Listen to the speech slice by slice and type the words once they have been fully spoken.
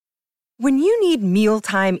When you need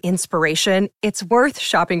mealtime inspiration, it's worth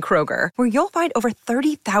shopping Kroger, where you'll find over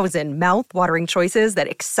 30,000 mouth-watering choices that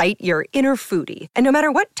excite your inner foodie. And no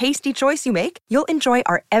matter what tasty choice you make, you'll enjoy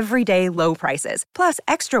our everyday low prices, plus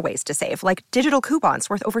extra ways to save, like digital coupons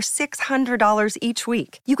worth over $600 each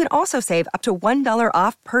week. You can also save up to $1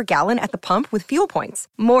 off per gallon at the pump with fuel points.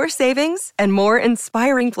 More savings and more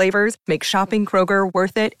inspiring flavors make shopping Kroger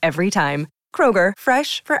worth it every time. Kroger,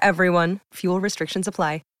 fresh for everyone. Fuel restrictions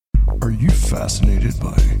apply. Are you fascinated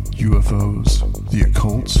by UFOs, the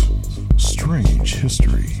occult, strange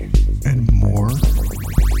history, and more?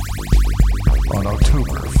 On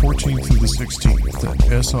October 14th through the 16th at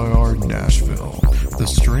SIR Nashville, the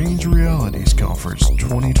Strange Realities Conference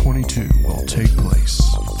 2022 will take place.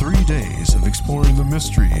 3 days of exploring the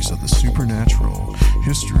mysteries of the supernatural,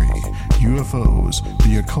 history, UFOs,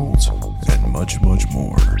 the occult, and much, much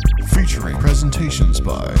more. Featuring presentations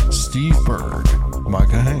by Steve Berg,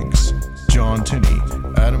 Micah Hanks, John Tinney,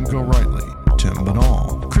 Adam Gorightly, Tim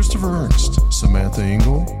Banal, Christopher Ernst, Samantha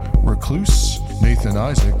Engel, Recluse, Nathan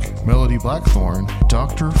Isaac, Melody Blackthorn,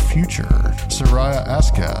 Dr. Future, Soraya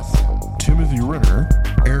Askath, Timothy Renner,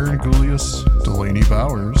 Aaron Goulias, Delaney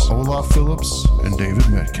Bowers, Olaf Phillips, and David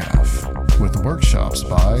Metcalf. With workshops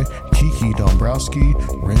by Kiki Dombrowski,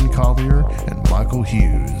 Ren Collier, and Michael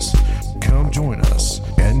Hughes. Come join us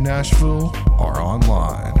in Nashville or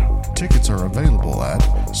online. Tickets are available at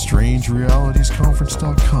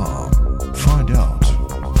strangerealitiesconference.com. Find out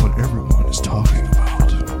what everyone is talking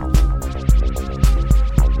about.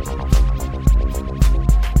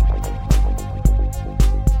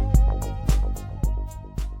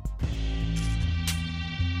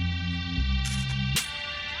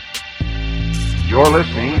 You're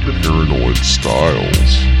listening to Paranoid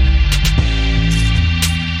Styles.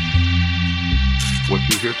 What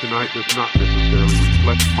you hear tonight does not necessarily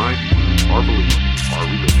reflect my views or beliefs or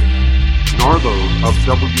religion, nor those of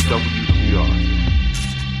WWCR.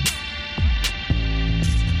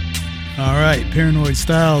 All right, Paranoid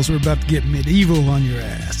Styles, we're about to get medieval on your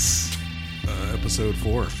ass. Episode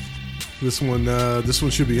 4. This one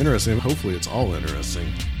should be interesting. Hopefully it's all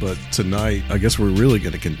interesting. But tonight, I guess we're really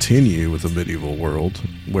going to continue with the medieval world,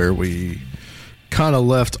 where we kind of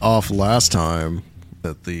left off last time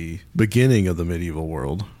at the beginning of the medieval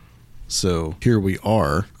world. So here we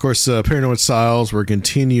are. Of course, Paranoid Styles, we're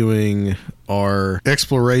continuing our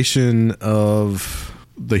exploration of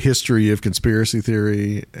the history of conspiracy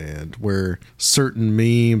theory and where certain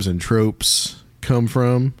memes and tropes come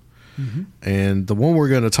from. Mm-hmm. And the one we're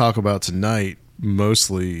going to talk about tonight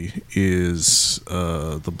mostly is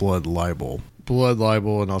the blood libel. Blood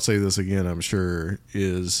libel, and I'll say this again, I'm sure,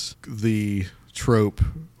 is the trope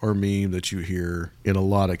or meme that you hear in a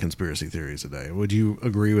lot of conspiracy theories today. Would you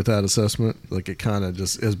agree with that assessment? Like, it kind of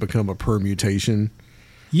just has become a permutation?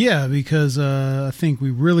 Yeah, because I think we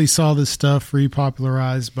really saw this stuff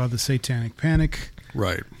repopularized by the Satanic Panic.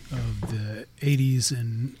 Right. Of the 80s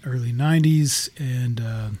and early 90s,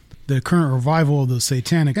 and the current revival of those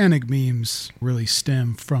Satanic Panic memes really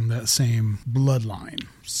stem from that same bloodline,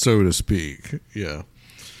 so to speak. Yeah.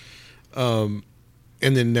 And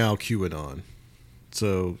then now QAnon.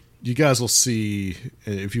 So you guys will see,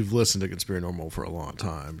 if you've listened to Conspiranormal for a long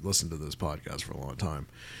time, listened to this podcast for a long time,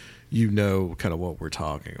 you know kind of what we're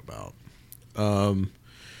talking about.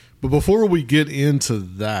 But before we get into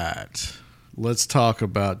that, let's talk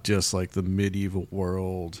about just like the medieval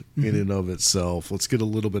world in and of itself. Let's get a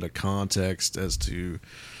little bit of context as to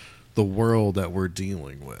the world that we're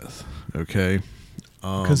dealing with. Okay.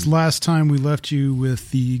 Because last time we left you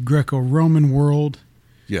with the Greco-Roman world.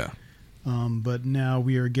 Yeah. But now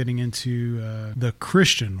we are getting into the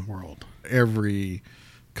Christian world. Every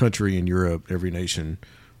country in Europe, every nation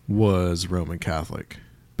was Roman Catholic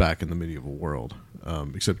back in the medieval world.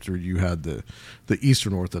 Except you had the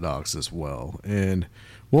Eastern Orthodox as well. And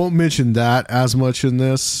won't mention that as much in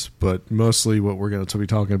this, but mostly what we're going to be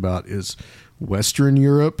talking about is Western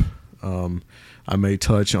Europe. I may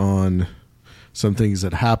touch on some things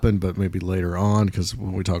that happened, but maybe later on, because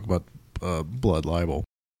when we talk about blood libel.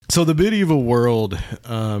 So the medieval world,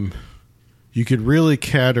 you could really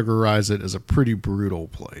categorize it as a pretty brutal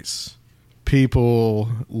place. People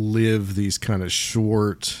live these kind of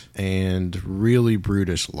short and really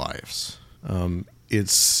brutish lives.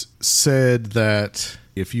 It's said that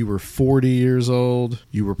if you were 40 years old,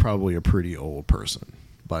 you were probably a pretty old person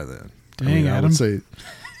by then. Dang, I Adam. would say,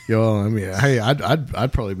 hey,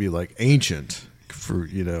 I'd probably be like ancient for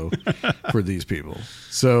for these people.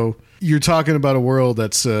 So you're talking about a world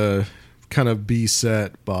that's kind of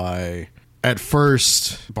beset by at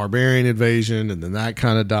first barbarian invasion, and then that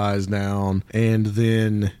kind of dies down, and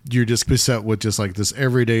then you're just beset with just like this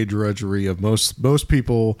everyday drudgery of most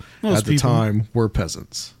people at the time were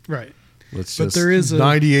peasants. Right. But there is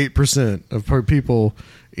 98% of people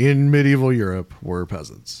in medieval Europe were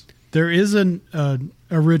peasants. There is a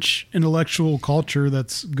rich intellectual culture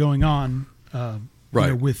that's going on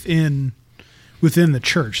right. Within the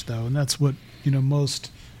church, though, and that's what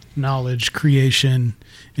most knowledge creation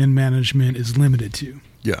and management is limited to.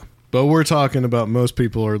 Yeah, but we're talking about most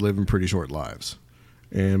people are living pretty short lives,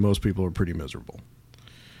 and most people are pretty miserable,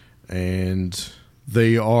 and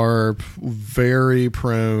they are very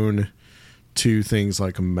prone to things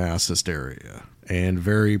like mass hysteria, and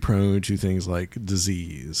very prone to things like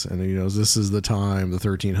disease. And this is the time, the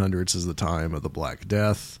 1300s is the time of the Black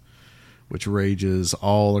Death, which rages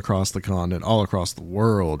all across the continent, all across the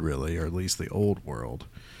world, really, or at least the old world.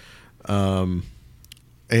 And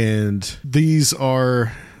these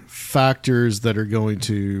are factors that are going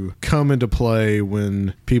to come into play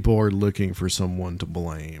when people are looking for someone to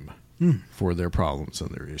blame for their problems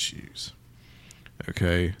and their issues.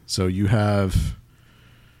 Okay, so you have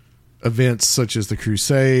events such as the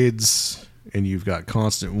Crusades, and you've got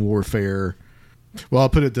constant warfare. Well, I'll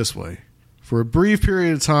put it this way. For a brief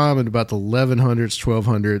period of time in about the 1100s,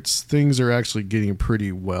 1200s, things are actually getting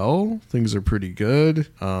pretty well. Things are pretty good.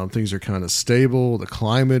 Things are kind of stable. The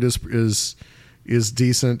climate is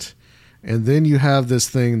decent. And then you have this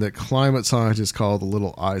thing that climate scientists call the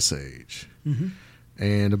Little Ice Age. Mm-hmm.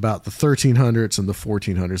 And about the 1300s and the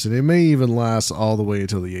 1400s, and it may even last all the way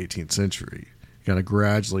until the 18th century. Kind of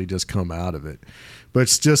gradually just come out of it. But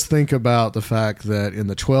just think about the fact that in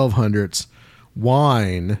the 1200s,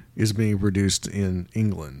 wine is being produced in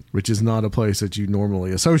England, which is not a place that you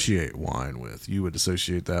normally associate wine with. You would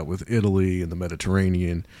associate that with Italy and the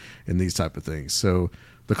Mediterranean and these type of things. So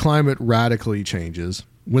the climate radically changes.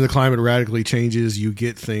 When the climate radically changes, you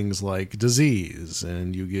get things like disease,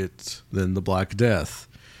 and you get then the Black Death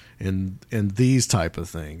and these type of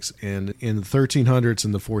things. And in the 1300s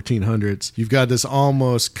and the 1400s, you've got this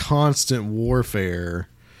almost constant warfare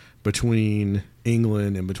between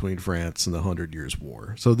England and between France in the 100 Years'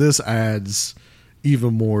 War. So this adds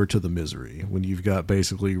even more to the misery when you've got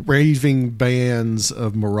basically raving bands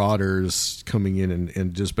of marauders coming in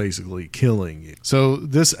and just basically killing you. So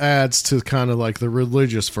this adds to kind of like the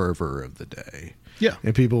religious fervor of the day. Yeah.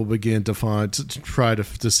 And people begin to try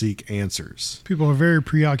to seek answers. People are very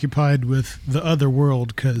preoccupied with the other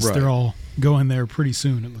world because they're all going there pretty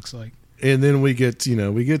soon, it looks like. And then we get to the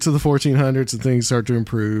 1400s and things start to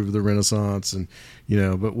improve, the Renaissance, and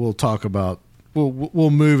but we'll talk about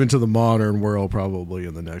we'll move into the modern world probably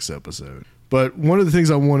in the next episode. But one of the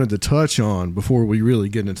things I wanted to touch on before we really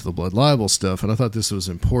get into the blood libel stuff, and I thought this was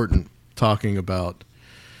important talking about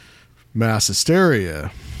mass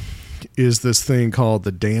hysteria, is this thing called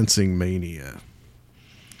the dancing mania.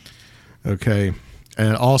 Okay.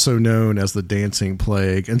 And also known as the dancing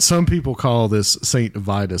plague. And some people call this St.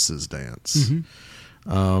 Vitus's dance.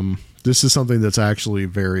 Mm-hmm. This is something that's actually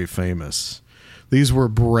very famous. These were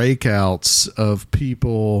breakouts of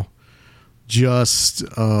people just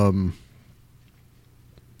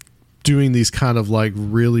doing these kind of like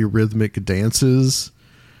really rhythmic dances.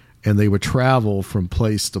 And they would travel from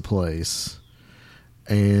place to place.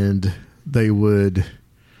 And they would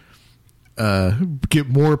get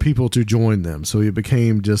more people to join them. So it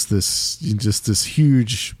became just this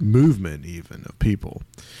huge movement even of people.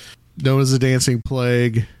 Known as the dancing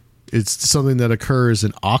plague, it's something that occurs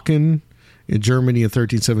in Aachen in Germany in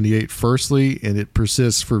 1378 firstly, and it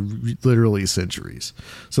persists for literally centuries.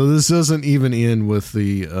 So this doesn't even end with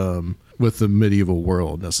the medieval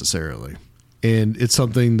world necessarily. And it's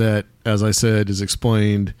something that, as I said, is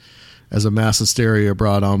explained as a mass hysteria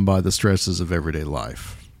brought on by the stresses of everyday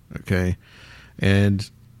life. Okay. And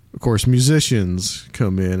of course, musicians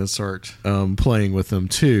come in and start playing with them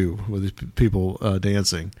too, with people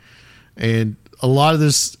dancing. And a lot of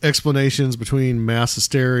this explanations between mass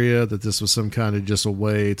hysteria, that this was some kind of just a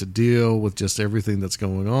way to deal with just everything that's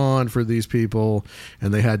going on for these people,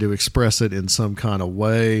 and they had to express it in some kind of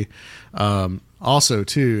way. Also,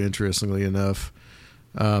 too, interestingly enough,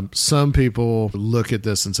 some people look at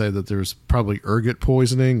this and say that there's probably ergot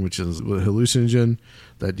poisoning, which is a hallucinogen,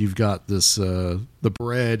 that you've got this, the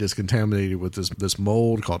bread is contaminated with this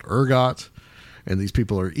mold called ergot, and these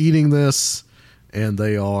people are eating this, and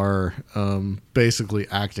they are basically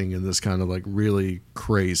acting in this kind of like really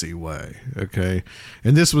crazy way. Okay.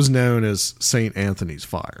 And this was known as St. Anthony's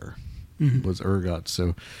fire, was ergot.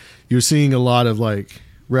 So you're seeing a lot of like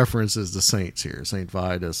references to saints here, St.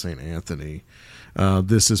 Vitus, St. Anthony.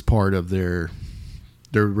 This is part of their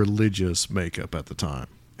their religious makeup at the time.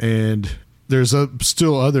 And there's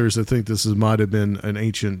still others that think this might have been an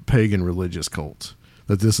ancient pagan religious cult,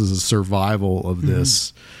 that this is a survival of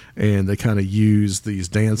this, and they kind of use these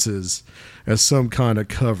dances as some kind of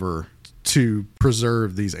cover to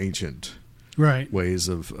preserve these ancient ways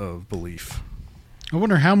of belief. I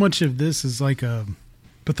wonder how much of this is like a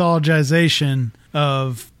pathologization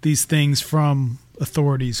of these things from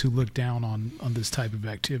authorities who look down on this type of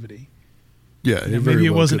activity. Yeah, maybe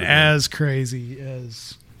it wasn't as crazy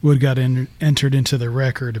as what got entered into the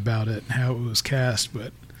record about it and how it was cast,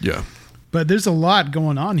 but there's a lot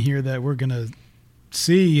going on here that we're going to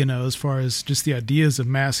see, as far as just the ideas of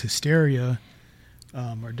mass hysteria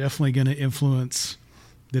are definitely going to influence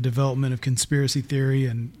the development of conspiracy theory,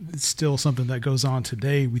 and it's still something that goes on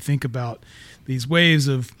today. We think about these waves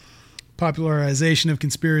of popularization of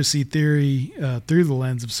conspiracy theory through the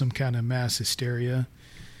lens of some kind of mass hysteria,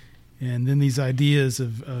 and then these ideas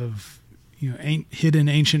of hidden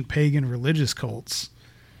ancient pagan religious cults.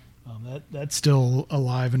 That's still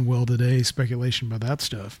alive and well today, speculation about that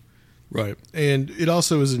stuff. Right. And it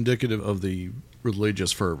also is indicative of the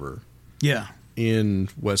religious fervor in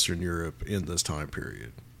Western Europe in this time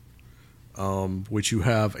period, which you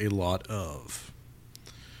have a lot of.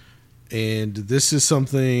 And this is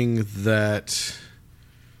something that,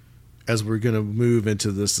 as we're going to move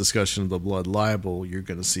into this discussion of the blood libel, you're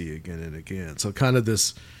going to see again and again. So kind of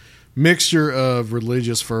this mixture of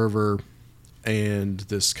religious fervor and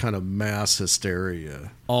this kind of mass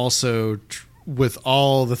hysteria. Also, with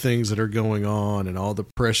all the things that are going on and all the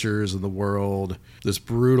pressures in the world, this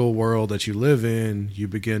brutal world that you live in, you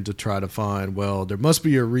begin to try to find, well, there must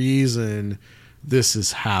be a reason this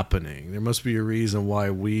is happening. There must be a reason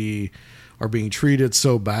why we are being treated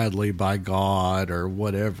so badly by God or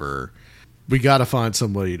whatever. We got to find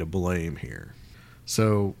somebody to blame here.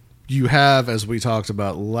 So you have, as we talked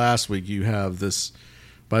about last week, you have this,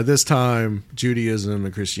 by this time, Judaism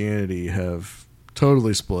and Christianity have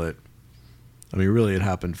totally split. I mean, really, it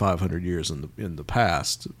happened 500 years in the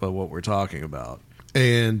past, but what we're talking about.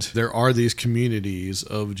 And there are these communities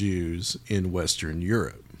of Jews in Western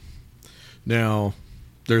Europe. Now,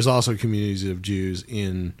 there's also communities of Jews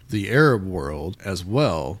in the Arab world as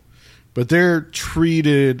well, but they're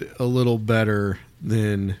treated a little better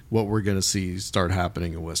than what we're going to see start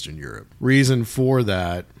happening in Western Europe. Reason for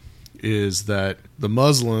that is that the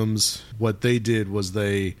Muslims, what they did was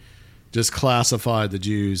they just classified the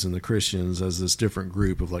Jews and the Christians as this different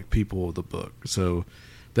group of like people of the book. So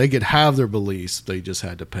they could have their beliefs, they just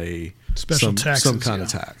had to pay some kind of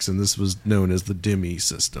tax. And this was known as the dhimmi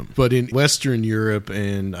system. But in Western Europe,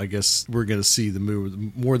 and I guess we're going to see the move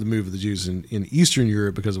of the Jews in Eastern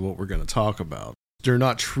Europe because of what we're going to talk about, they're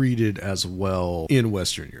not treated as well in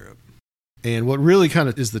Western Europe. And what really kind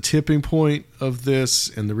of is the tipping point of this,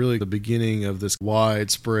 and the beginning of this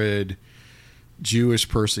widespread Jewish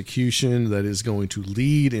persecution that is going to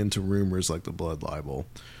lead into rumors like the blood libel,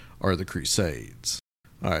 are the Crusades.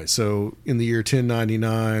 All right, so in the year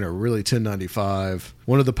 1099, or really 1095,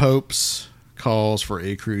 one of the popes calls for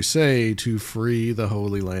a crusade to free the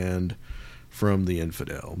Holy Land from the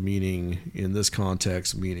infidel, meaning, in this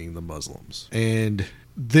context, meaning the Muslims. And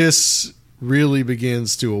this really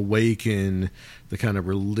begins to awaken the kind of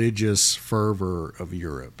religious fervor of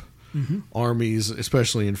Europe. Armies,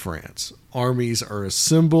 especially in France, armies are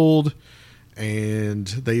assembled and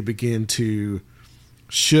they begin to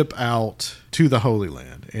ship out to the Holy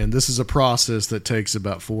Land. And this is a process that takes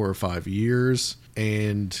about 4 or 5 years.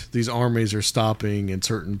 And these armies are stopping in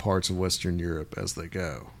certain parts of Western Europe as they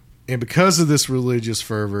go. And because of this religious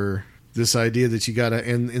fervor, this idea that you gotta,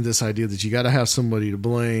 and this idea that you gotta have somebody to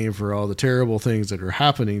blame for all the terrible things that are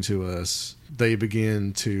happening to us, they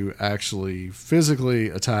begin to actually physically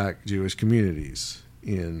attack Jewish communities,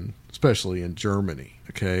 especially in Germany.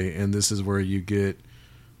 Okay, and this is where you get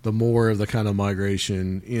the more of the kind of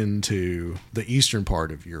migration into the eastern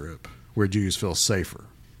part of Europe, where Jews feel safer.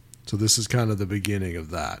 So this is kind of the beginning of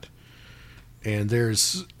that. And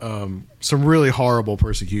there's some really horrible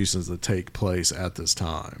persecutions that take place at this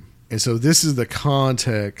time. And so this is the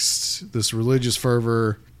context, this religious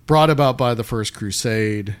fervor brought about by the First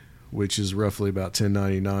Crusade, which is roughly about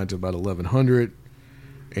 1099 to about 1100,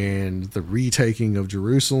 and the retaking of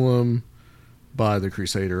Jerusalem by the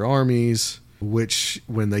Crusader armies, which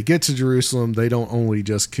when they get to Jerusalem, they don't only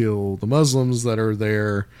just kill the Muslims that are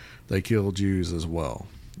there, they kill Jews as well.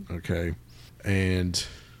 Okay. And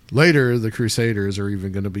later, the Crusaders are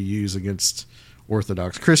even going to be used against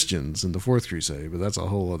Orthodox Christians in the Fourth Crusade, but that's a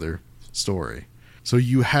whole other story. So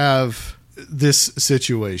you have this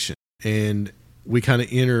situation, and we kind of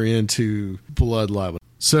enter into blood libel.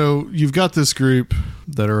 So you've got this group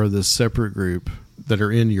that are this separate group that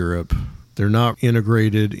are in Europe. They're not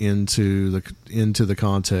integrated into the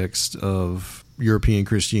context of European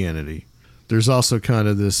Christianity. There's also kind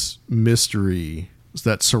of this mystery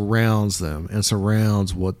that surrounds them and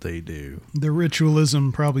surrounds what they do. The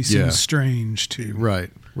ritualism probably seems strange too.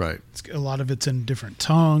 Right. A lot of it's in different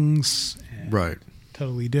tongues. Right.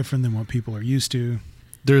 Totally different than what people are used to.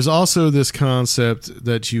 There's also this concept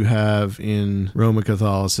that you have in Roman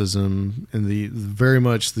Catholicism and very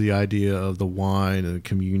much the idea of the wine and the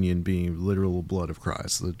communion being literal blood of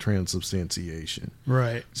Christ, the transubstantiation.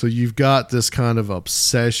 Right. So you've got this kind of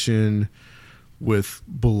obsession with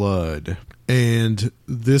blood. And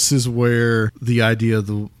this is where the idea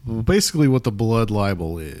of basically what the blood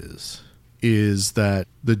libel is that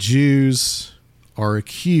the Jews are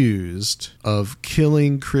accused of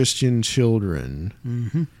killing Christian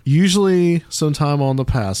children, usually sometime on the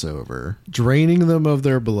Passover, draining them of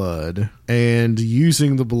their blood, and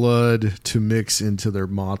using the blood to mix into their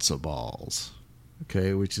matzah balls,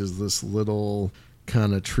 okay, which is this little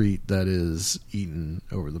kind of treat that is eaten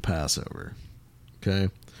over the Passover, okay?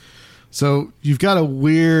 So you've got a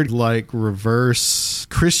weird, reverse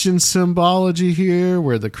Christian symbology here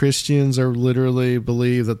where the Christians are literally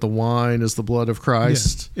believe that the wine is the blood of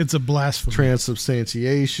Christ. Yeah, it's a blasphemy.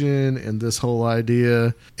 Transubstantiation and this whole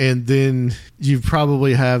idea. And then you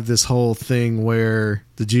probably have this whole thing where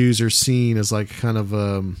the Jews are seen as kind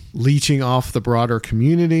of leeching off the broader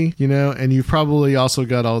community, and you've probably also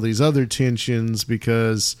got all these other tensions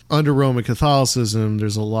because under Roman Catholicism,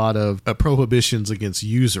 there's a lot of prohibitions against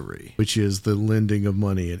usury, which is the lending of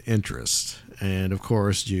money at interest. And of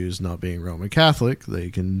course, Jews not being Roman Catholic,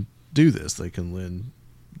 they can do this. They can lend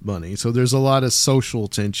money. So there's a lot of social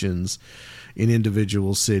tensions in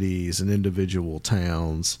individual cities and individual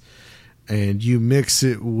towns. And you mix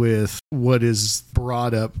it with what is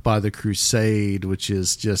brought up by the Crusade, which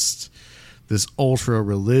is just this ultra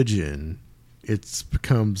religion. It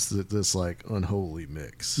becomes this unholy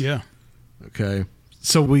mix. Yeah. Okay.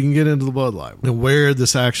 So we can get into the blood libel and where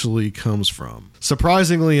this actually comes from.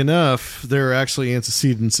 Surprisingly enough, there are actually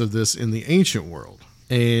antecedents of this in the ancient world.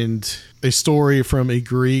 And a story from a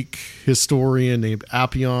Greek historian named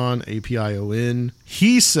Apion, A-P-I-O-N.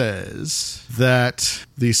 He says that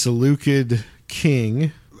the Seleucid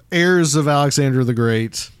king, heirs of Alexander the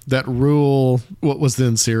Great, that rule what was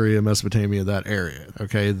then Syria, Mesopotamia, that area.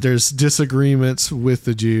 Okay, there's disagreements with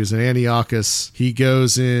the Jews, and Antiochus, he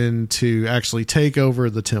goes in to actually take over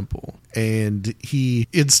the temple, and he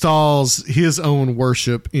installs his own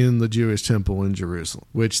worship in the Jewish temple in Jerusalem,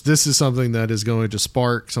 which this is something that is going to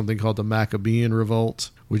spark something called the Maccabean Revolt,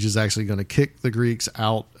 which is actually going to kick the Greeks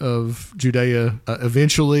out of Judea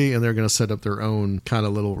eventually, and they're going to set up their own kind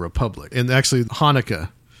of little republic. And actually, Hanukkah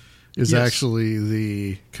is actually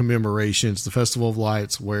the commemorations, the Festival of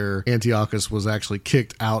Lights, where Antiochus was actually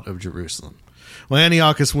kicked out of Jerusalem. Well,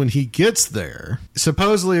 Antiochus, when he gets there,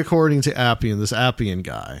 supposedly according to Appian, this Appian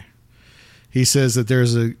guy, he says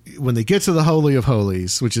that when they get to the Holy of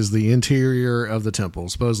Holies, which is the interior of the temple,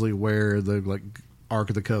 supposedly where the Ark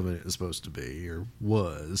of the Covenant is supposed to be or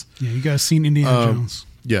was. Yeah, you guys seen Indiana Jones?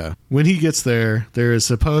 Yeah. When he gets there, there is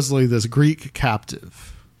supposedly this Greek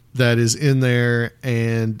captive that is in there,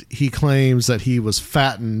 and he claims that he was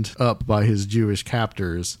fattened up by his Jewish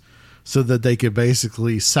captors so that they could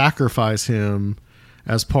basically sacrifice him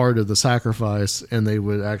as part of the sacrifice, and they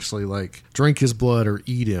would actually drink his blood or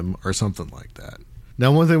eat him or something like that.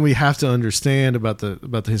 Now, one thing we have to understand about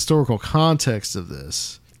the historical context of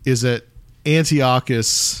this is that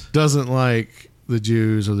Antiochus doesn't like the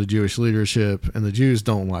Jews or the Jewish leadership, and the Jews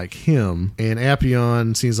don't like him. And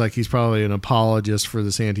Appion seems like he's probably an apologist for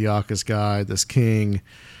this Antiochus guy, this king,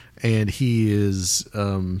 and he is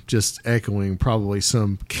just echoing probably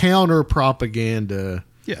some counter propaganda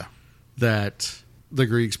that the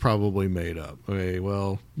Greeks probably made up. Okay,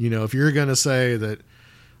 well, if you're going to say that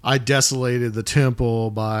I desolated the temple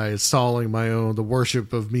by installing the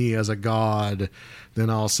worship of me as a god, then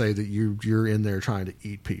I'll say that you're in there trying to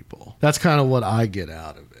eat people. That's kind of what I get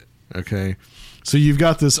out of it. Okay. So you've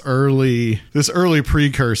got this early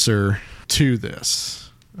precursor to this.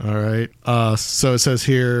 All right. So it says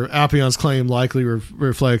here, Appion's claim likely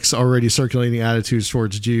reflects already circulating attitudes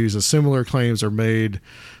towards Jews. As similar claims are made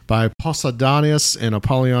by Posidonius and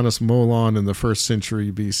Apollonius Molon in the 1st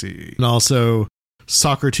century BCE. And also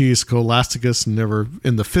Socrates Scholasticus, never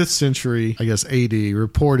in the 5th century, I guess AD,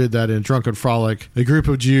 reported that in drunken frolic, a group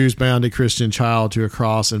of Jews bound a Christian child to a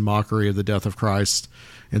cross in mockery of the death of Christ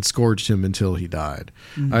and scourged him until he died.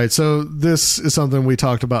 All right, so this is something we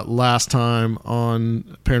talked about last time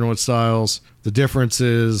on Paranoid Styles. The difference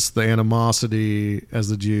is the animosity as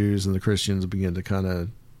the Jews and the Christians begin to kind of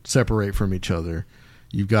separate from each other.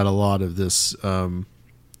 You've got a lot of this kind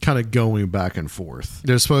of going back and forth.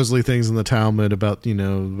 There's supposedly things in the Talmud about,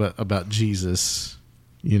 about Jesus,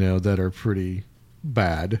 that are pretty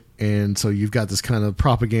bad. And so you've got this kind of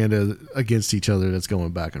propaganda against each other that's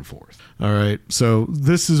going back and forth. All right. So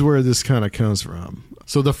this is where this kind of comes from.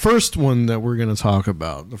 So the first one that we're going to talk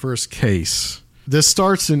about, the first case, this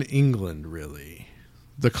starts in England, really.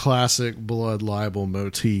 The classic blood libel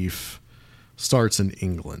motif starts in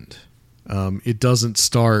England. It doesn't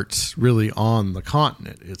start really on the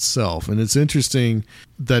continent itself. And it's interesting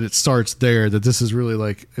that it starts there, that this is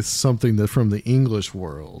really it's something that from the English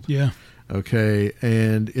world. Yeah. Okay.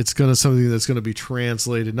 And it's something that's going to be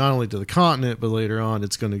translated not only to the continent, but later on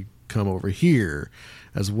it's going to come over here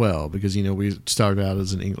as well, because, we started out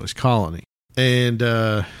as an English colony. And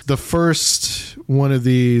the first one of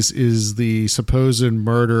these is the supposed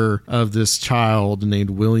murder of this child named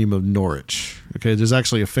William of Norwich. Okay, there's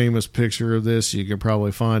actually a famous picture of this. You can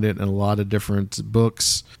probably find it in a lot of different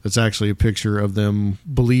books. It's actually a picture of them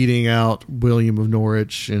bleeding out William of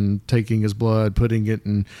Norwich and taking his blood, putting it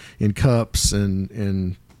in cups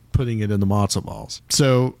and putting it in the matzo balls.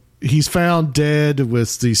 So he's found dead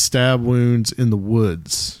with these stab wounds in the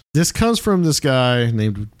woods. This comes from this guy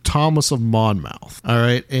named Thomas of Monmouth. All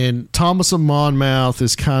right. And Thomas of Monmouth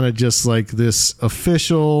is kind of just like this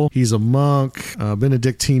official. He's a monk, a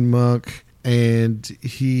Benedictine monk, and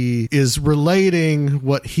he is relating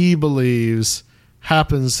what he believes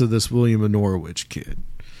happens to this William of Norwich kid.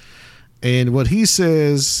 And what he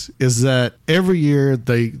says is that every year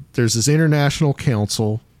there's this international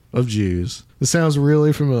council of Jews. This sounds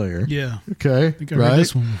really familiar. Yeah. Okay. I think I read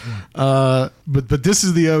this one before. But this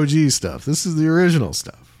is the OG stuff. This is the original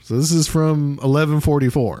stuff. So this is from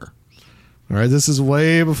 1144. All right. This is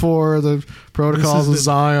way before the Protocols of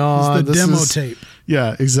Zion. This is the demo tape.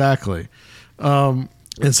 Yeah, exactly.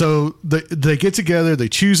 And so they get together, they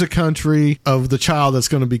choose a country of the child that's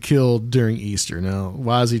going to be killed during Easter. Now,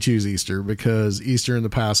 why does he choose Easter? Because Easter and the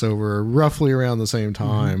Passover are roughly around the same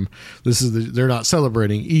time. Mm-hmm. They're not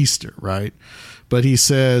celebrating Easter, right? But he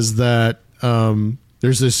says that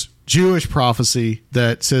there's this Jewish prophecy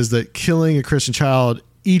that says that killing a Christian child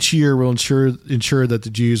each year will ensure that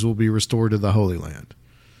the Jews will be restored to the Holy Land.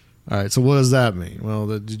 All right, so what does that mean? Well,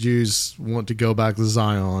 the Jews want to go back to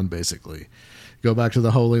Zion, basically. Go back to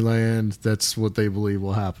the Holy Land. That's what they believe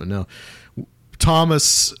will happen. Now,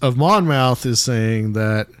 Thomas of Monmouth is saying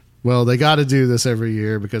that, well, they got to do this every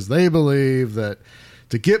year because they believe that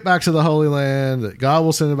to get back to the Holy Land, that God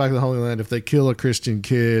will send them back to the Holy Land if they kill a Christian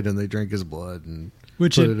kid and they drink his blood. And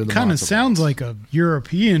which it kind of sounds like a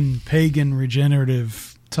European pagan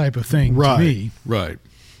regenerative type of thing to me. Right.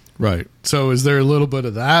 So is there a little bit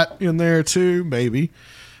of that in there too? Maybe.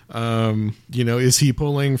 Is he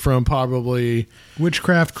pulling from probably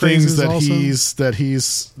witchcraft things crazes that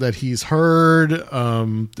he's heard?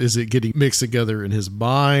 Is it getting mixed together in his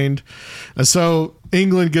mind? And so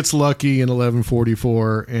England gets lucky in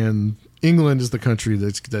 1144, and England is the country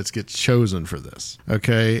that gets chosen for this.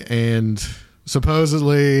 Okay, and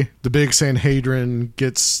supposedly the big Sanhedrin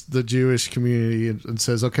gets the Jewish community and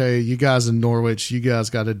says, "Okay, you guys in Norwich, you guys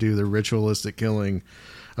got to do the ritualistic killing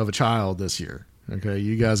of a child this year. Okay,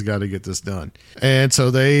 you guys got to get this done." And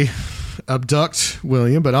so they abduct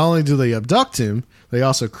William, but not only do they abduct him, they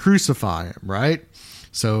also crucify him, right?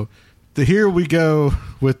 So here we go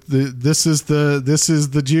with this is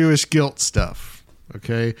the Jewish guilt stuff.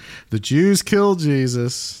 Okay, the Jews killed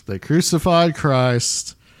Jesus, they crucified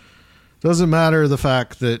Christ. Doesn't matter the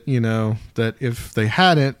fact that, that if they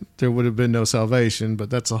hadn't, there would have been no salvation,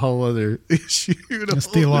 but that's a whole other issue. It's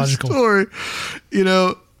theological story,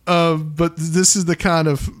 but this is the kind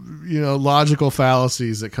of, logical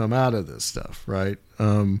fallacies that come out of this stuff, right?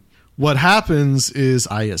 What happens is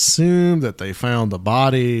I assume that they found the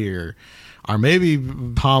body or maybe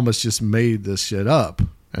Thomas just made this shit up.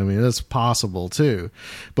 I mean, that's possible too.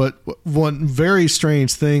 But one very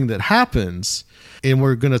strange thing that happens, and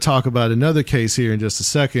we're going to talk about another case here in just a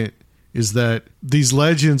second, is that these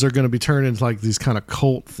legends are going to be turned into like these kind of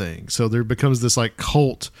cult things. So there becomes this like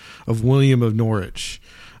cult of William of Norwich,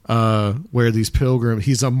 where these pilgrims,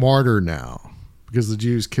 he's a martyr now because the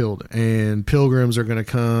Jews killed him, and pilgrims are going to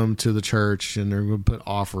come to the church and they're going to put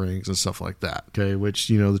offerings and stuff like that. Okay. Which,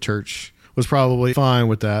 the church was probably fine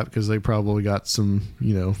with that because they probably got some,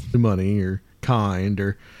 money or kind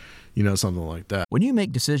or, something like that. When you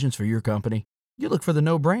make decisions for your company, you look for the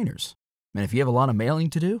no-brainers. And if you have a lot of mailing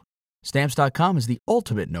to do, Stamps.com is the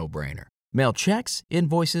ultimate no-brainer. Mail checks,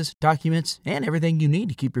 invoices, documents, and everything you need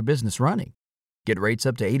to keep your business running. Get rates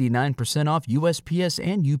up to 89% off USPS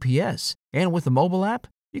and UPS. And with the mobile app,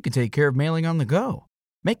 you can take care of mailing on the go.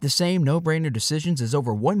 Make the same no-brainer decisions as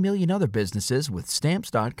over 1 million other businesses with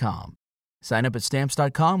Stamps.com. Sign up at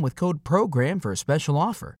Stamps.com with code PROGRAM for a special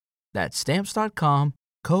offer. That's Stamps.com,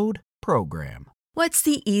 code PROGRAM. What's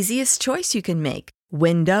the easiest choice you can make?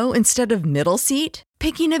 Window instead of middle seat?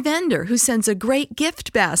 Picking a vendor who sends a great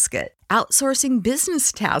gift basket? Outsourcing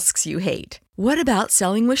business tasks you hate? What about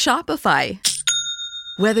selling with Shopify?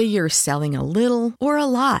 Whether you're selling a little or a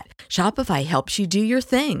lot, Shopify helps you do your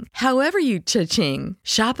thing, however you cha-ching.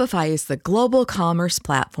 Shopify is the global commerce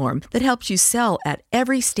platform that helps you sell at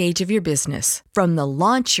every stage of your business. From the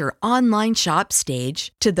launch your online shop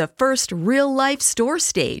stage to the first real-life store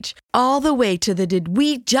stage, all the way to the did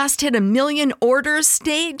we just hit 1 million orders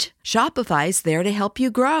stage. Shopify's there to help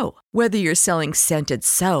you grow. Whether you're selling scented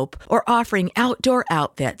soap or offering outdoor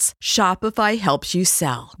outfits, Shopify helps you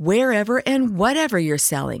sell. Wherever and whatever you're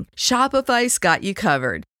selling, Shopify's got you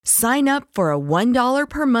covered. Sign up for a $1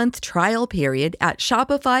 per month trial period at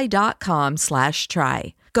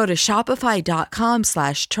shopify.com/try. Go to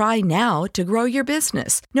shopify.com/try now to grow your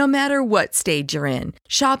business, no matter what stage you're in.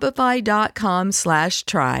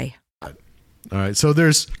 Shopify.com/try. All right, so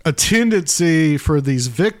there's a tendency for these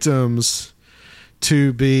victims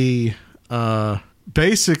to be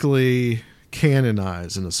basically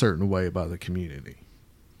canonized in a certain way by the community.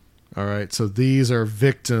 All right, so these are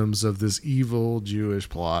victims of this evil Jewish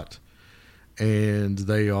plot, and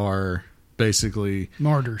they are basically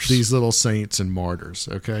martyrs. These little saints and martyrs,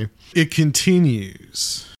 okay? It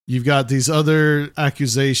continues. You've got these other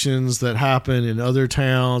accusations that happen in other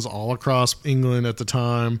towns all across England at the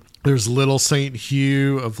time. There's little Saint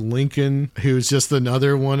Hugh of Lincoln, who's just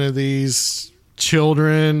another one of these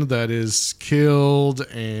children that is killed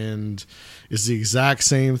and is the exact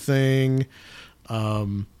same thing.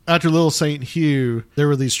 After little Saint Hugh, there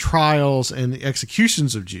were these trials and the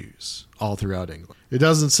executions of Jews all throughout England. It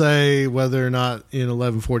doesn't say whether or not in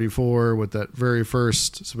 1144, with that very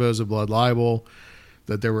first supposed blood libel,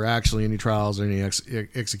 that there were actually any trials or any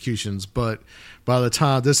executions. But by the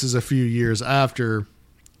time, this is a few years after,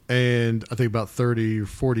 and I think about 30 or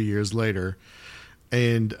 40 years later,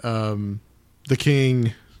 and the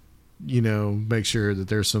king, makes sure that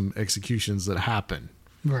there's some executions that happen.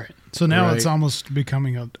 Right. So now it's almost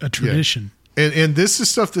becoming a tradition. Yeah. And this is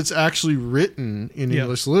stuff that's actually written in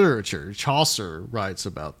English literature. Chaucer writes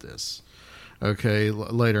about this. Okay,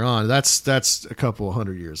 later on. That's a couple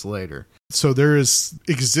hundred years later. So there is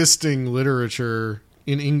existing literature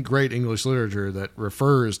in great English literature that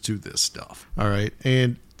refers to this stuff. All right.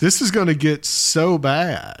 And this is going to get so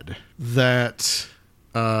bad that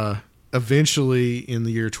eventually in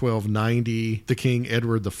the year 1290, the King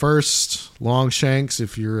Edward I, Longshanks,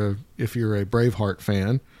 if you're a Braveheart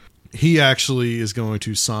fan, he actually is going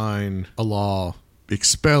to sign a law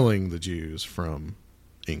expelling the Jews from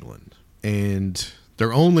England. And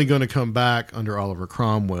they're only going to come back under Oliver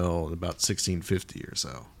Cromwell in about 1650 or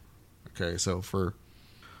so. Okay, so for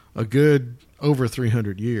a good over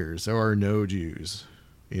 300 years, there are no Jews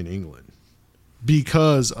in England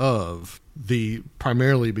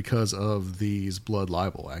primarily because of these blood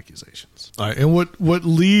libel accusations. All right, and what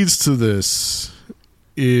leads to this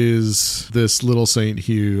is this little Saint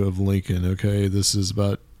Hugh of Lincoln. Okay, this is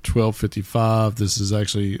about 1255. This is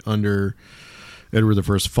actually under Edward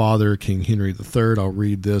I's father, King Henry III. I'll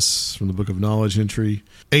read this from the Book of Knowledge entry.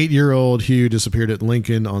 8-year-old Hugh disappeared at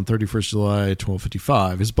Lincoln on 31st July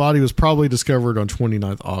 1255. His body was probably discovered on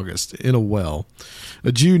 29th August in a well.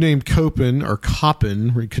 A Jew named Coppin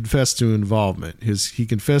confessed to involvement. He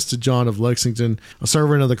confessed to John of Lexington, a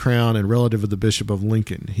servant of the crown and relative of the Bishop of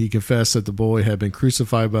Lincoln. He confessed that the boy had been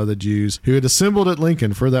crucified by the Jews who had assembled at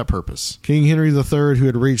Lincoln for that purpose. King Henry III, who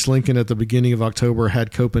had reached Lincoln at the beginning of October,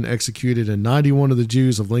 had Coppin executed, and 91 of the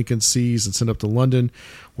Jews of Lincoln seized and sent up to London,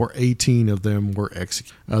 where 18 of them were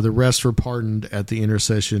executed. The rest were pardoned at the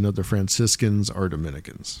intercession of the Franciscans or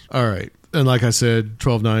Dominicans. All right. And like I said,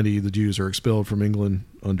 1290, the Jews are expelled from England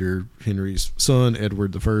under Henry's son,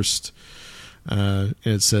 Edward I. And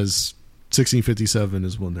it says 1657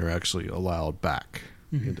 is when they're actually allowed back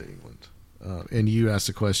into England. And you asked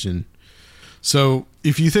the question. So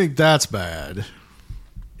if you think that's bad,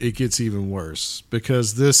 it gets even worse,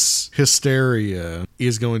 because this hysteria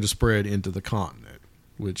is going to spread into the continent,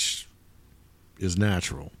 which is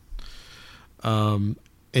natural.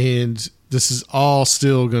 And this is all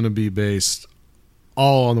still going to be based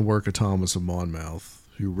all on the work of Thomas of Monmouth,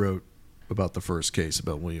 who wrote about the first case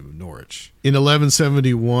about William of Norwich. In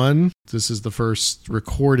 1171, This is the first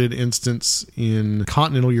recorded instance in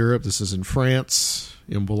continental Europe. This is in France,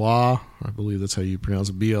 in Blois. I believe that's how you pronounce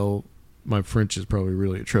it. BL. My French is probably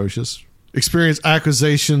really atrocious. Experienced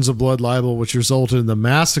accusations of blood libel, which resulted in the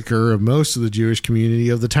massacre of most of the Jewish community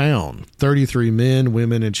of the town. 33 men,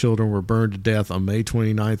 women, and children were burned to death on May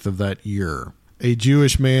 29th of that year. A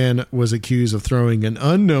Jewish man was accused of throwing an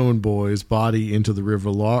unknown boy's body into the river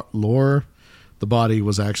Loire. The body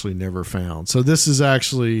was actually never found. So this is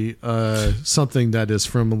actually something that is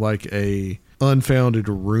from like a unfounded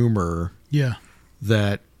rumor. Yeah.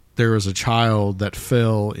 That there was a child that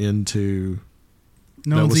fell into.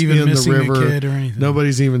 No one's even missing a kid or anything.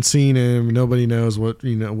 Nobody's even seen him. Nobody knows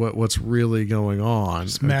what's really going on.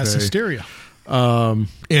 It's mass hysteria. And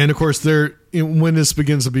of course, when this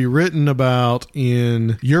begins to be written about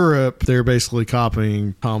in Europe, they're basically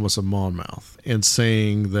copying Thomas of Monmouth and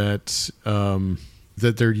saying that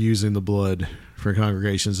that they're using the blood for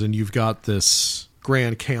congregations, and you've got this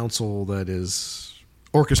grand council that is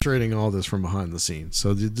orchestrating all this from behind the scenes.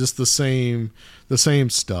 So just the same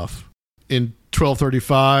stuff. In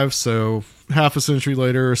 1235, so half a century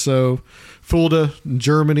later or so, Fulda,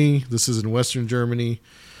 Germany. This is in Western Germany.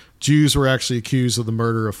 Jews were actually accused of the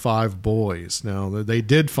murder of 5 boys. Now, they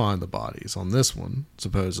did find the bodies on this one,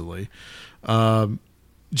 supposedly.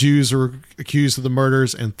 Jews were accused of the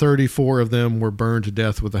murders, and 34 of them were burned to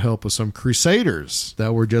death with the help of some crusaders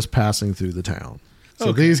that were just passing through the town.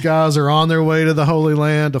 So these guys are on their way to the Holy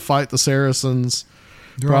Land to fight the Saracens.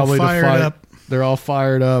 They're probably all fired up. They're all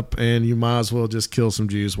fired up, and you might as well just kill some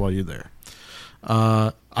Jews while you're there.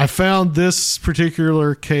 I found this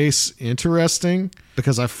particular case interesting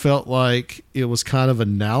because I felt like it was kind of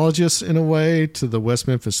analogous in a way to the West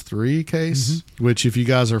Memphis 3 case, which, if you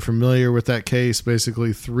guys are familiar with that case,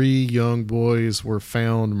 basically 3 young boys were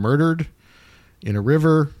found murdered in a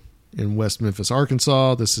river in West Memphis,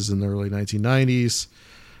 Arkansas. This is in the early 1990s.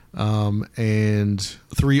 And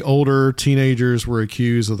 3 older teenagers were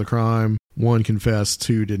accused of the crime. 1 confessed,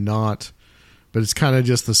 2 did not. But it's kind of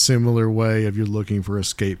just a similar way of you're looking for a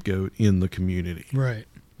scapegoat in the community. Right.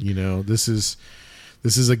 You know, this is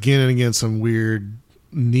again and again some weird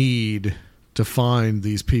need to find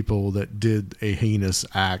these people that did a heinous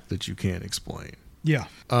act that you can't explain. Yeah.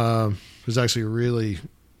 There's actually a really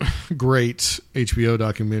great HBO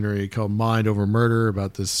documentary called Mind Over Murder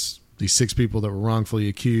about these 6 people that were wrongfully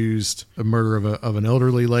accused of murder of an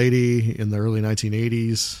elderly lady in the early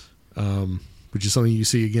 1980s. Which is something you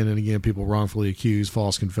see again and again, people wrongfully accused,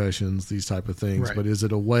 false confessions, these type of things. Right. But is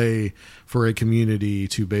it a way for a community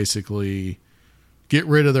to basically get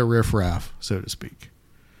rid of their riffraff, so to speak?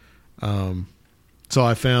 So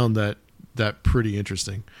I found that pretty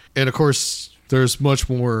interesting. And of course, there's much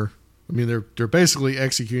more. I mean, they're basically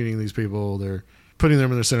executing these people. They're putting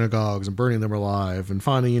them in their synagogues and burning them alive and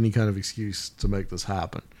finding any kind of excuse to make this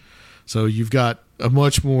happen. So you've got a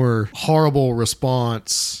much more horrible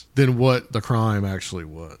response than what the crime actually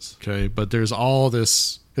was. Okay. But there's all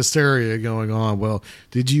this hysteria going on. Well,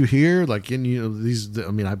 did you hear, like, I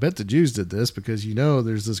bet the Jews did this because,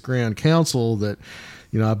 there's this grand council that,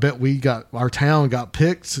 I bet our town got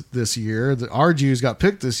picked this year, that our Jews got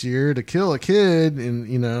picked this year to kill a kid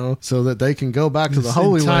and, so that they can go back to the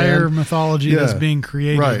Holy Land. Entire mythology that's being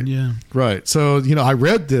created. Right. Yeah. Right. So, I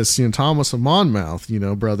read this, Thomas of Monmouth,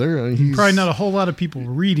 brother. He's probably not a whole lot of people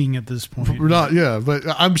reading at this point. But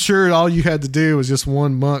I'm sure all you had to do was just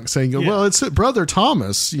one monk saying, well, it's Brother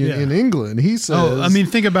Thomas in England. He says.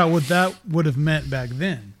 Think about what that would have meant back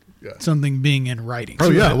then. Yeah. Something being in writing.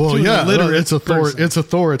 Oh, yeah. Well, yeah. It's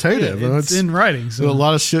authoritative. Yeah, it's in writing. So. A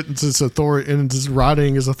lot of shit and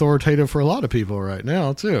writing is authoritative for a lot of people right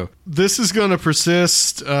now, too. This is going to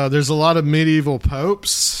persist. There's a lot of medieval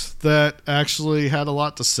popes that actually had a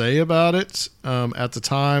lot to say about it at the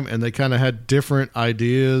time, and they kind of had different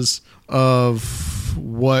ideas of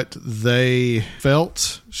what they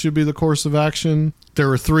felt should be the course of action. There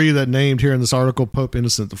were 3 that named here in this article: Pope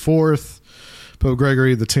Innocent IV, Pope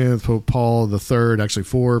Gregory X, Pope Paul III, actually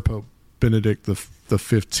 4, Pope Benedict the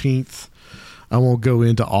 15th. I won't go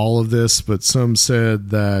into all of this, but some said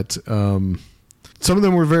that some of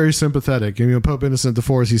them were very sympathetic. Pope Innocent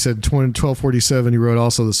IV, he said in 1247, he wrote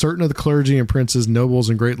also, "The certain of the clergy and princes, nobles,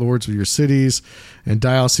 and great lords of your cities and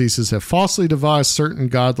dioceses have falsely devised certain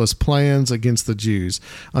godless plans against the Jews,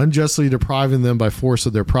 unjustly depriving them by force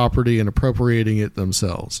of their property and appropriating it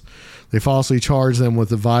themselves. They falsely charge them with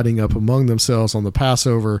dividing up among themselves on the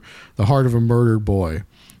Passover the heart of a murdered boy.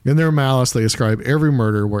 In their malice, they ascribe every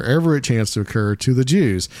murder, wherever it chanced to occur, to the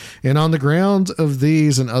Jews. And on the ground of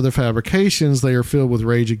these and other fabrications, they are filled with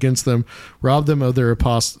rage against them, rob them of their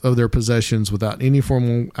possessions without any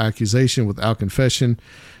formal accusation, without confession,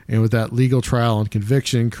 and without legal trial and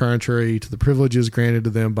conviction, contrary to the privileges granted to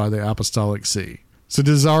them by the apostolic see. So it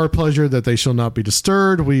is our pleasure that they shall not be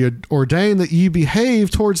disturbed. We ordain that ye behave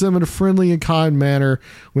towards them in a friendly and kind manner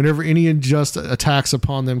whenever any unjust attacks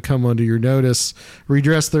upon them come under your notice.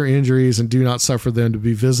 Redress their injuries and do not suffer them to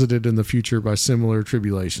be visited in the future by similar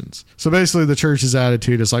tribulations. So basically the church's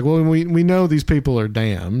attitude is like, well, we know these people are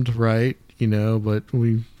damned, right? You know, but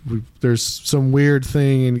there's some weird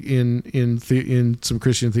thing in some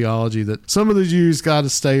Christian theology that some of the Jews got to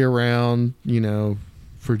stay around, you know,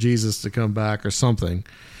 for Jesus to come back or something,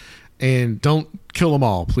 and don't kill them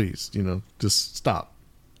all, please. You know, just stop.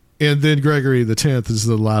 And then Gregory the 10th is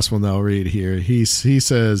the last one that I'll read here. He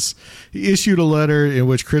says he issued a letter in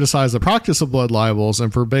which criticized the practice of blood libels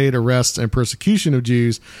and forbade arrest and persecution of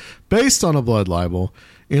Jews based on a blood libel,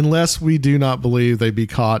 unless we do not believe they be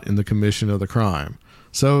caught in the commission of the crime.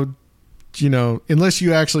 So, you know, unless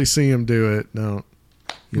you actually see them do it, don't.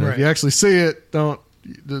 You know, right. If you actually see it, don't.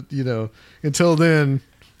 You know, until then.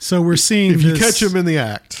 So we're seeing if you catch them in the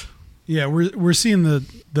act. Yeah, we're seeing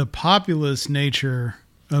the populist nature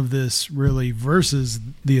of this really versus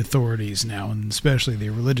the authorities now, and especially the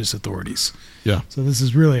religious authorities. Yeah. So this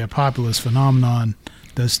is really a populist phenomenon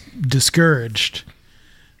that's discouraged,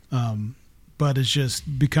 but it's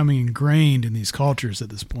just becoming ingrained in these cultures at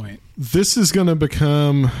this point. This is going to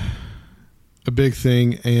become a big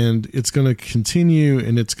thing, and it's going to continue,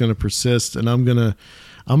 and it's going to persist. And I'm going to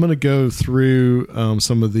go through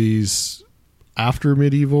some of these after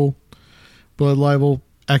medieval blood libel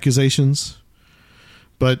accusations,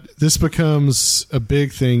 but this becomes a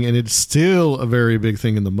big thing, and it's still a very big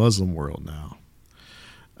thing in the Muslim world now.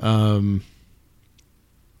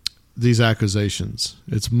 These accusations,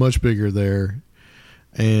 it's much bigger there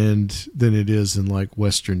and than it is in like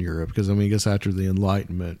Western Europe, because I mean, I guess after the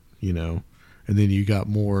Enlightenment, you know, and then you got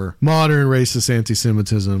more modern racist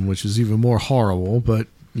anti-Semitism, which is even more horrible, but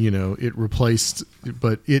you know, it replaced,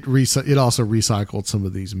 but it also recycled some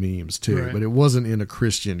of these memes too, right. But it wasn't in a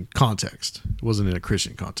Christian context. It wasn't in a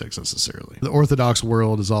Christian context necessarily. The Orthodox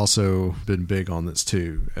world has also been big on this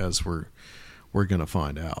too, as we're going to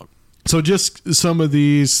find out. So just some of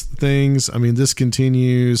these things, I mean, this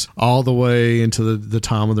continues all the way into the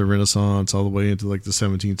time of the Renaissance, all the way into like the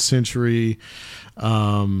 17th century.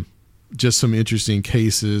 Just some interesting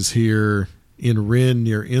cases here in Rhine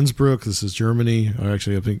near Innsbruck. This is Germany, or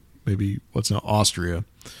actually I think maybe what's now Austria,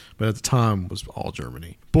 but at the time was all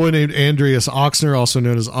Germany. A boy named Andreas Oxner, also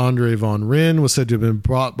known as Andre von Rhine, was said to have been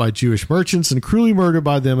brought by Jewish merchants and cruelly murdered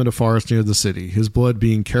by them in a forest near the city, his blood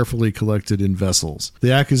being carefully collected in vessels.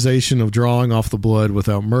 The accusation of drawing off the blood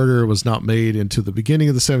without murder was not made until the beginning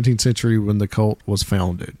of the 17th century when the cult was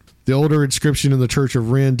founded. The older inscription in the Church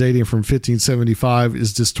of Rhine, dating from 1575,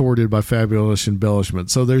 is distorted by fabulous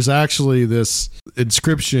embellishment. So there's actually this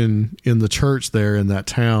inscription in the church there in that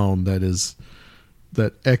town that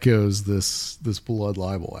echoes this blood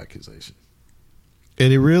libel accusation.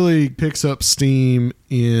 And it really picks up steam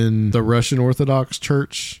in the Russian Orthodox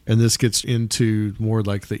Church, and this gets into more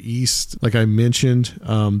like the East. Like I mentioned,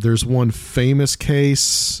 there's one famous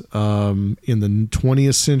case in the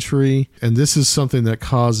 20th century, and this is something that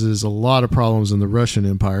causes a lot of problems in the Russian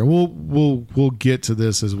Empire. We'll get to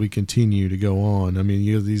this as we continue to go on. I mean,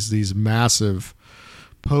 you have these massive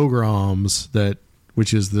pogroms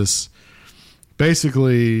which is this.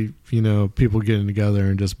 Basically, you know, people getting together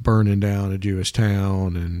and just burning down a Jewish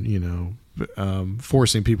town and, you know,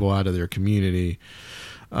 forcing people out of their community.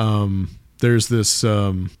 There's this,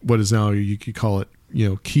 what is now, you could call it, you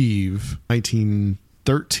know, Kiev,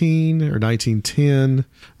 1913 or 1910.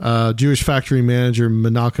 Jewish factory manager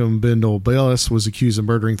Menachem Mendel-Balis was accused of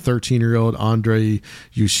murdering 13-year-old Andrei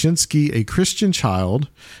Yushinsky, a Christian child,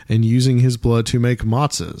 and using his blood to make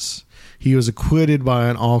matzahs. He was acquitted by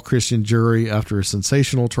an all-Christian jury after a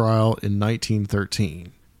sensational trial in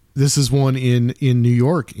 1913. This is one in New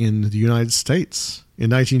York, in the United States.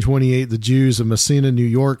 In 1928, the Jews of Messina, New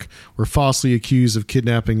York, were falsely accused of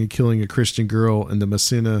kidnapping and killing a Christian girl in the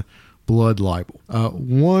Messina blood libel.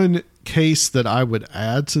 One case that I would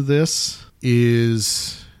add to this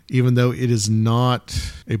is, even though it is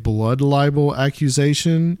not a blood libel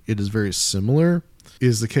accusation, it is very similar,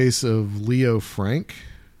 is the case of Leo Frank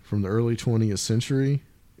from the early 20th century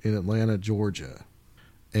in Atlanta, Georgia.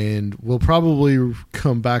 And we'll probably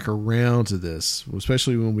come back around to this,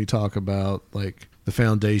 especially when we talk about like the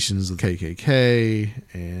foundations of the KKK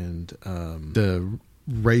and the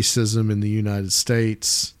racism in the United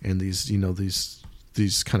States and these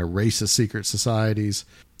kind of racist secret societies.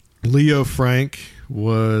 Leo Frank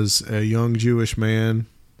was a young Jewish man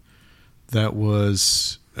that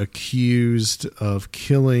was accused of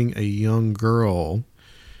killing a young girl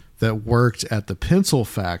that worked at the pencil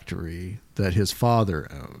factory that his father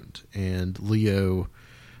owned. And Leo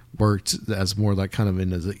worked as more like kind of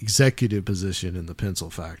in an executive position in the pencil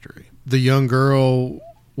factory. The young girl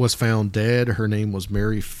was found dead. Her name was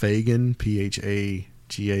Mary Phagan,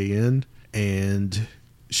 Phagan, and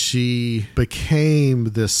she became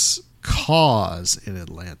this cause in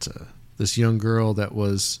Atlanta. This young girl that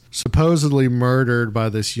was supposedly murdered by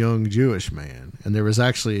this young Jewish man. And there was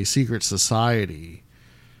actually a secret society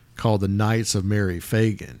called the Knights of Mary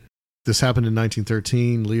Phagan. This happened in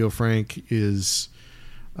 1913. Leo Frank is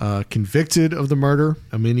convicted of the murder.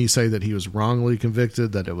 Many say that he was wrongly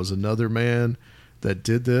convicted, that it was another man that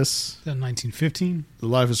did this. That 1915? The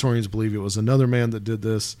life historians believe it was another man that did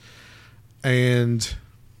this. And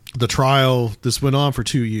the trial, this went on for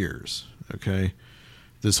 2 years, okay?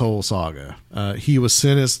 This whole saga. He was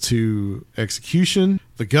sentenced to execution.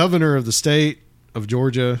 The governor of the state of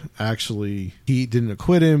Georgia, actually, he didn't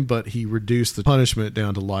acquit him, but he reduced the punishment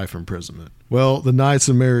down to life imprisonment. Well, the Knights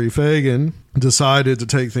of Mary Phagan decided to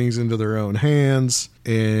take things into their own hands,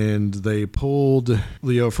 and they pulled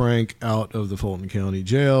Leo Frank out of the Fulton County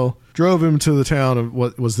Jail, drove him to the town of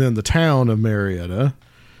what was then the town of Marietta,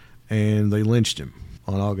 and they lynched him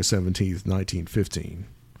on August 17th, 1915,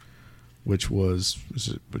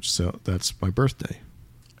 that's my birthday.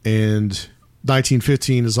 And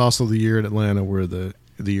 1915 is also the year in Atlanta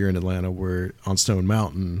where on Stone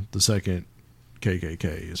Mountain the second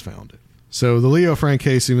KKK is founded. So the Leo Frank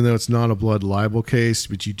case, even though it's not a blood libel case,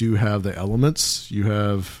 but you do have the elements. You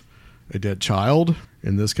have a dead child,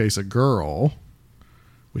 in this case a girl,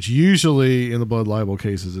 which usually in the blood libel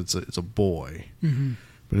cases it's a boy. Mm-hmm.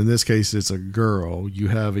 But in this case it's a girl. You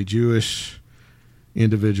have a Jewish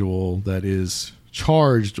individual that is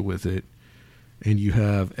charged with it, and you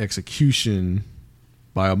have execution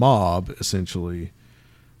by a mob, essentially,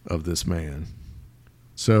 of this man.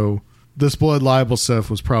 So this blood libel stuff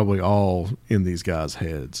was probably all in these guys'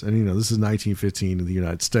 heads. And, this is 1915 in the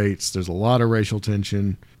United States. There's a lot of racial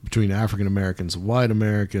tension between African Americans and white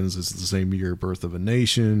Americans. This is the same year, birth of a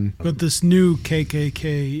nation. But this new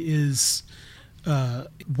KKK is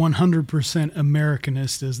 100%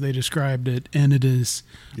 Americanist, as they described it, and it is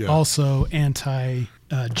also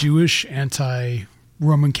anti-Jewish,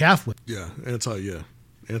 anti-Roman Catholic.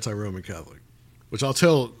 Anti-Roman Catholic. Which I'll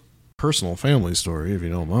tell a personal family story, if you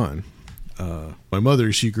don't mind. My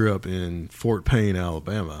mother, she grew up in Fort Payne,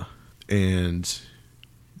 Alabama, and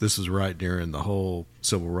this was right during the whole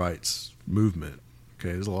civil rights movement.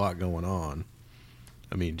 Okay, there's a lot going on.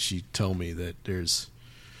 I mean, she told me that there's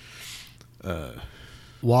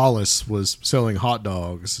Wallace was selling hot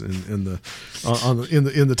dogs in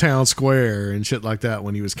the town square and shit like that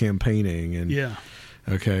when he was campaigning. And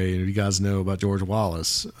okay, and you guys know about George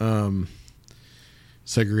Wallace.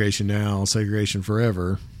 Segregation now, segregation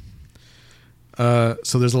forever.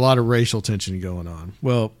 So there's a lot of racial tension going on.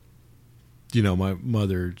 Well, my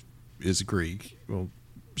mother is Greek. Well,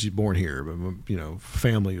 she's born here, but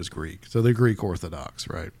family is Greek, so they're Greek Orthodox,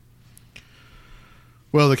 right?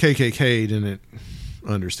 Well, the KKK didn't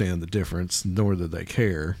understand the difference, nor did they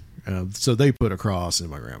care. So they put a cross in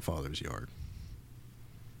my grandfather's yard.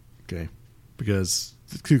 Okay, because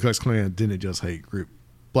the Ku Klux Klan didn't just hate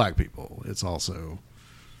black people; it's also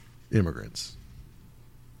immigrants.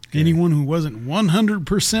 Okay. Anyone who wasn't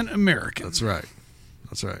 100% American. That's right.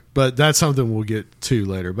 But that's something we'll get to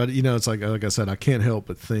later. But it's like I said, I can't help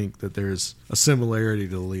but think that there's a similarity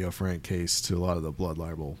to the Leo Frank case to a lot of the blood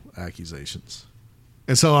libel accusations.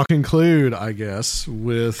 And so I'll conclude, I guess,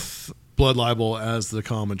 with blood libel as the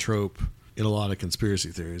common trope in a lot of conspiracy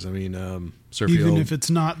theories. I mean, even if it's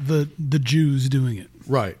not the Jews doing it.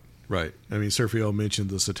 Right. I mean, Sergio mentioned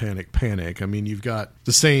the satanic panic. I mean, you've got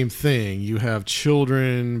the same thing. You have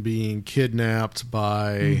children being kidnapped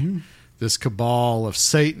by this cabal of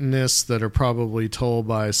Satanists that are probably told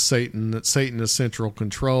by Satan that Satan is central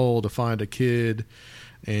control to find a kid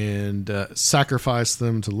and sacrifice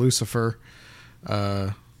them to Lucifer.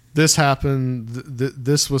 This happened.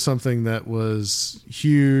 This was something that was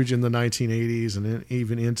huge in the 1980s and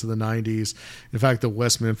even into the 90s. In fact, the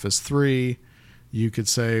West Memphis 3, you could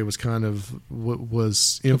say, was kind of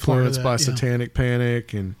was influenced by satanic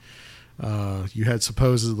panic, and you had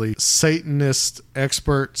supposedly Satanist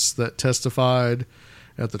experts that testified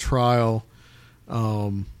at the trial.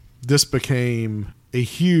 This became a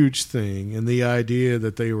huge thing, and the idea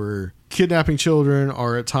that they were kidnapping children,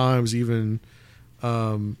 or at times even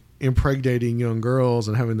impregnating young girls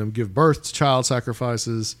and having them give birth to child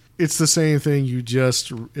sacrifices. It's the same thing.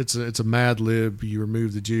 It's a Mad Lib. You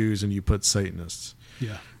remove the Jews and you put Satanists.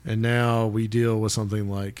 Yeah. And now we deal with something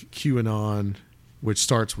like QAnon, which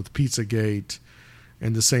starts with Pizzagate,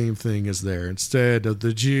 and the same thing is there. Instead of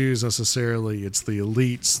the Jews necessarily, it's the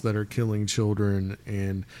elites that are killing children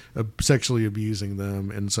and sexually abusing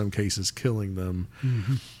them, in some cases killing them.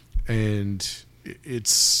 Mm-hmm. And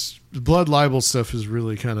it's blood libel stuff is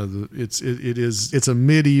really kind of it's a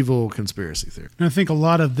medieval conspiracy theory. And I think a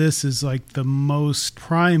lot of this is like the most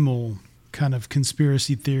primal kind of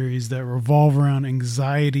conspiracy theories that revolve around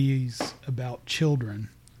anxieties about children.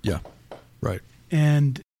 Yeah, right.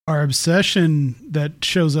 And our obsession that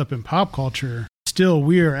shows up in pop culture, still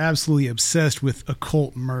we are absolutely obsessed with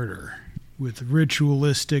occult murder, with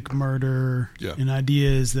ritualistic murder, and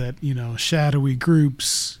ideas that, shadowy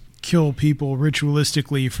groups kill people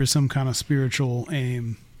ritualistically for some kind of spiritual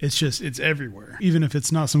aim. It's everywhere. Even if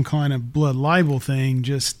it's not some kind of blood libel thing,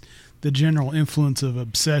 just the general influence of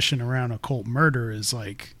obsession around occult murder is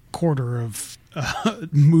like a quarter of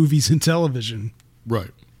movies and television.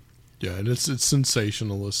 Right. Yeah, and it's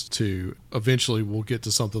sensationalist too. Eventually we'll get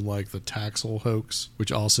to something like the Taxil hoax,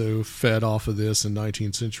 which also fed off of this in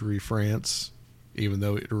 19th century France, even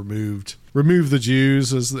though it removed the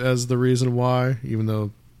Jews as the reason why, even though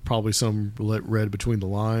probably some read between the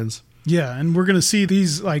lines. Yeah, and we're going to see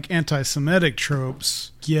these like anti-Semitic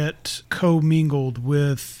tropes get commingled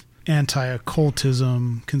with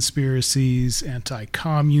anti-occultism conspiracies,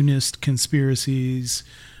 anti-communist conspiracies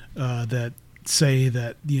that say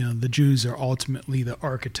that the Jews are ultimately the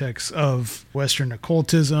architects of Western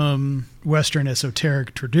occultism, Western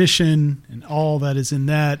esoteric tradition, and all that is in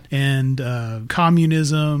that, and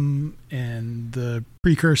communism and the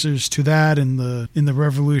precursors to that in the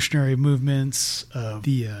revolutionary movements of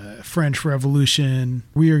the French Revolution.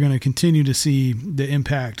 We are going to continue to see the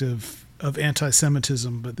impact of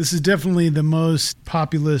anti-Semitism, but this is definitely the most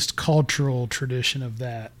populist cultural tradition of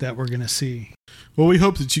that we're going to see. Well, we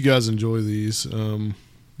hope that you guys enjoy these.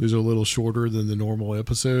 These are a little shorter than the normal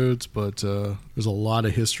episodes, but there's a lot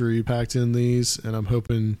of history packed in these, and I'm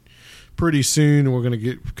hoping pretty soon we're going to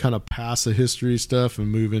get kind of past the history stuff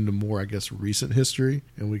and move into more, I guess, recent history,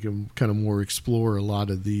 and we can kind of more explore a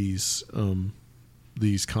lot of these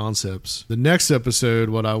concepts. The next episode,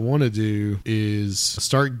 what I want to do is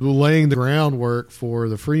start laying the groundwork for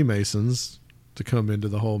the Freemasons to come into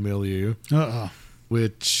the whole milieu.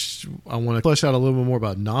 Which I want to flesh out a little bit more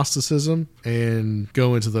about Gnosticism and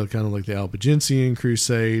go into the kind of like the Albigensian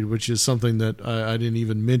Crusade, which is something that I didn't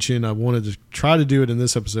even mention. I wanted to try to do it in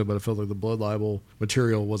this episode, but I felt like the blood libel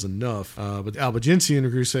material was enough. But the Albigensian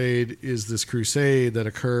Crusade is this crusade that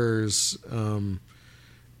occurs in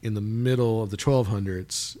the middle of the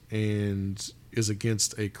 1200s and is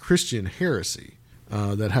against a Christian heresy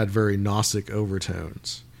that had very Gnostic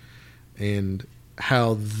overtones, and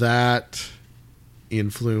how that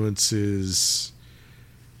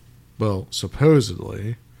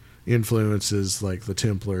supposedly influences like the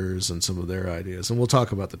Templars and some of their ideas. And we'll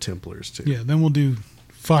talk about the Templars too. Yeah, then we'll do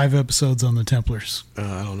 5 episodes on the Templars.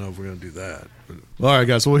 I don't know if we're going to do that. But, all right,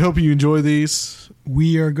 guys. Well, we hope you enjoy these.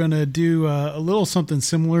 We are going to do a little something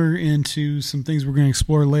similar into some things we're going to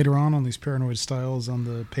explore later on these Paranoid Styles on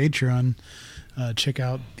the Patreon. Check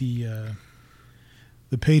out the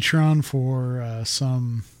Patreon for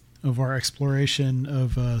some of our exploration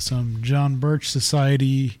of some John Birch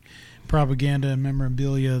Society propaganda and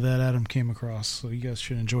memorabilia that Adam came across. So you guys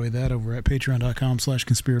should enjoy that over at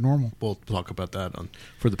patreon.com/conspiranormal. We'll talk about that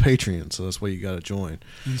for the Patreon, so that's why you got to join.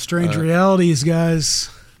 And Strange Realities,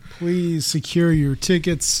 guys, please secure your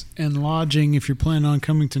tickets and lodging if you're planning on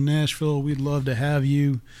coming to Nashville. We'd love to have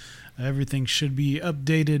you. Everything should be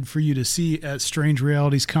updated for you to see at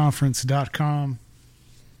strangerealitiesconference.com.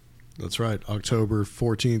 That's right. October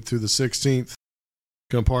 14th through the 16th.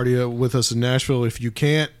 Come party with us in Nashville. If you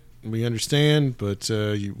can't, we understand, but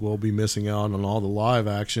you will be missing out on all the live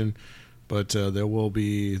action. But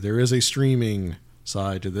there is a streaming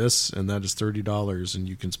side to this, and that is $30, and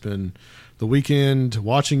you can spend the weekend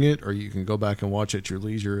watching it, or you can go back and watch at your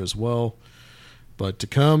leisure as well. But to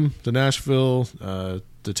come to Nashville,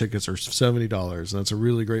 the tickets are $70, and that's a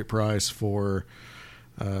really great price for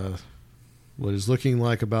what is looking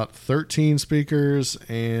like about 13 speakers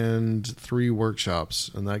and 3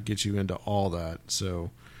 workshops, and that gets you into all that.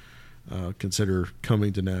 So consider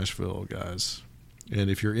coming to Nashville, guys.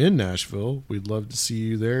 And if you're in Nashville, we'd love to see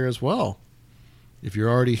you there as well. If you're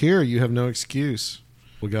already here, you have no excuse.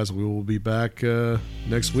 Well, guys, we will be back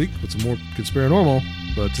next week with some more Conspiranormal,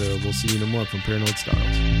 but we'll see you in a month on Paranoid Styles.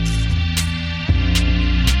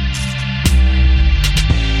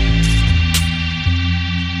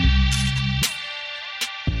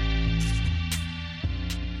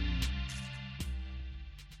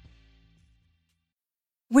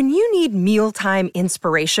 When you need mealtime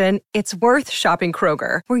inspiration, it's worth shopping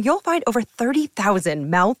Kroger, where you'll find over 30,000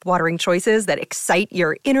 mouth-watering choices that excite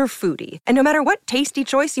your inner foodie. And no matter what tasty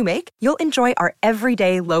choice you make, you'll enjoy our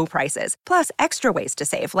everyday low prices, plus extra ways to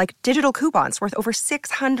save, like digital coupons worth over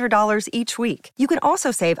 $600 each week. You can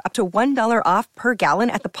also save up to $1 off per gallon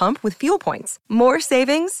at the pump with fuel points. More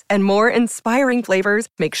savings and more inspiring flavors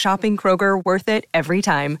make shopping Kroger worth it every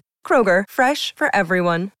time. Kroger, fresh for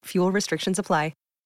everyone. Fuel restrictions apply.